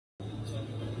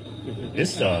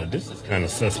This is kind of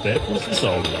suspect. What's this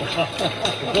all about?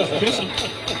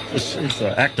 It's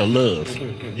an act of love.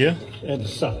 Yeah? And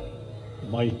suck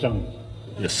my tongue.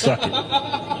 You suck it.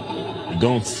 You're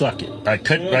gonna suck it. All right,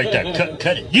 cut it right there.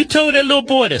 Cut it. You told that little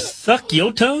boy to suck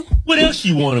your tongue? What else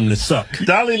you want him to suck?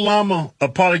 Dalai Lama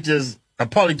apologizes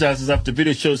after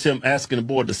video shows him asking the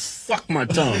boy to suck my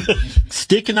tongue.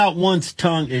 Sticking out one's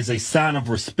tongue is a sign of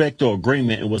respect or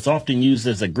agreement and was often used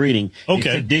as a greeting in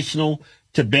traditional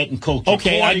Tibetan culture.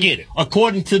 Okay, I get it.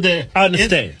 According to the... I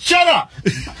understand. Shut up!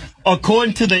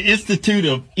 According to the Institute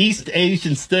of East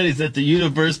Asian Studies at the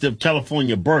University of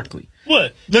California, Berkeley.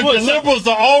 What? The liberals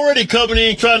are already coming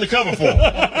in trying to cover for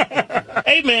him.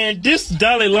 Hey, man, this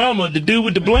Dalai Lama, the dude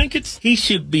with the blankets, he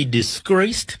should be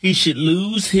disgraced. He should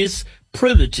lose his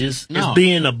privileges as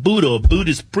being a Buddha or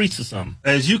Buddhist priest or something.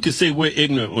 As you can see, we're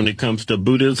ignorant when it comes to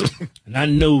Buddhism. And I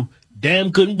know damn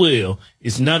good and well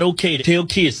it's not okay to tell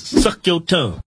kids to suck your tongue.